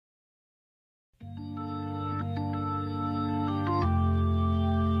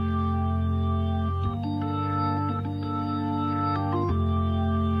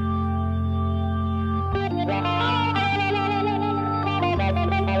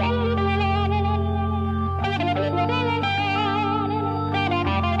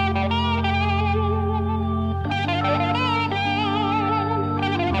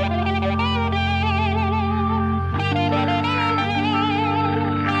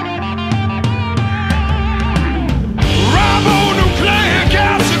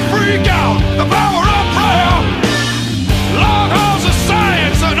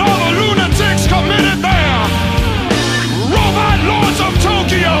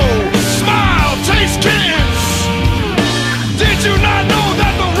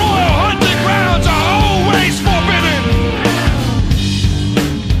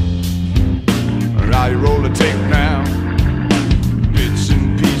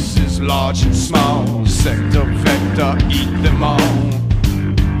large and small, sector, vector, eat them all.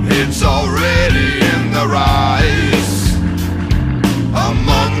 It's already in the rise.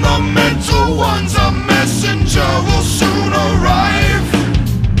 Among the mental ones, a messenger will soon arrive.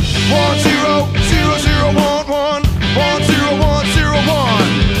 100011 10101.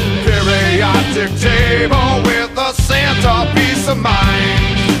 Periodic table with a centerpiece of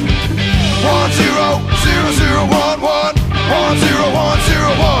mind. 100011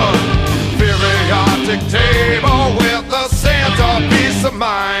 10101. Periodic table with a centerpiece of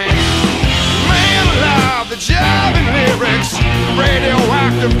mind. Man alive, the jiving lyrics,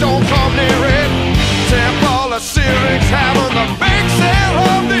 radioactive, don't come near it. Temple of Syrinx having the big sale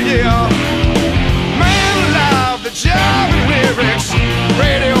of the year. Man alive, the jiving lyrics,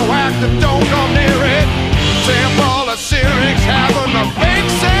 radioactive, don't come near it. Temple of Syrinx having the big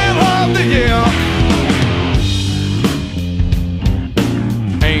sale of the year.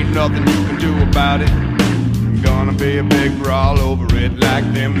 Ain't nothing you can do about it. Gonna be a big brawl over it,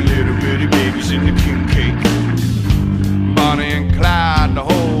 like them little bitty babies in the king cake. Bonnie and Clyde, the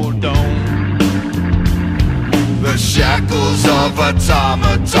whole dome. The shackles of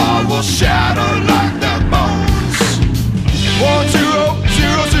automata will shatter like their bones.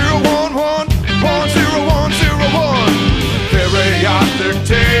 100011 10101. Periodic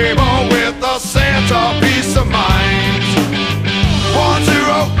table with a centerpiece of mind.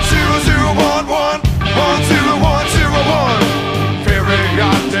 100011 10101.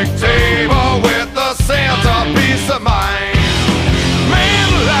 Periodic table with a centerpiece of mind. Man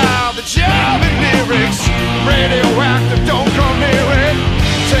alive, the jiving lyrics, radioactive, don't come near it.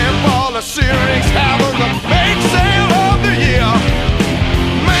 Temple of Syrinx having the big sale of the year.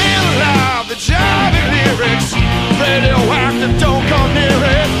 Man alive, the jiving lyrics, radioactive, don't come near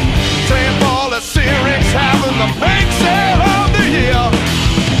it. Temple of Syrinx having the big sale of the year.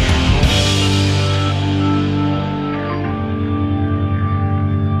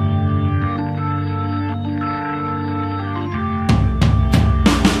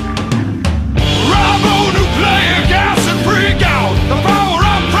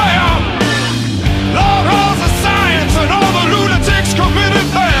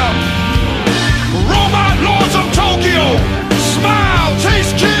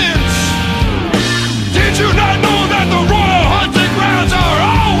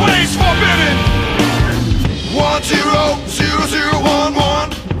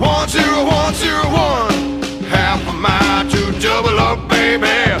 Half a mile to double up, baby.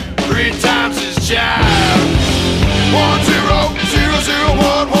 3 times his jive.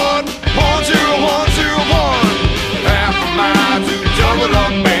 100011 10101. Half a mile to double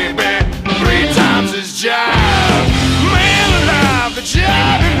up, baby. 3 times his jive. Man alive, the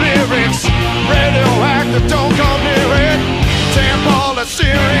jiving lyrics, radioactive.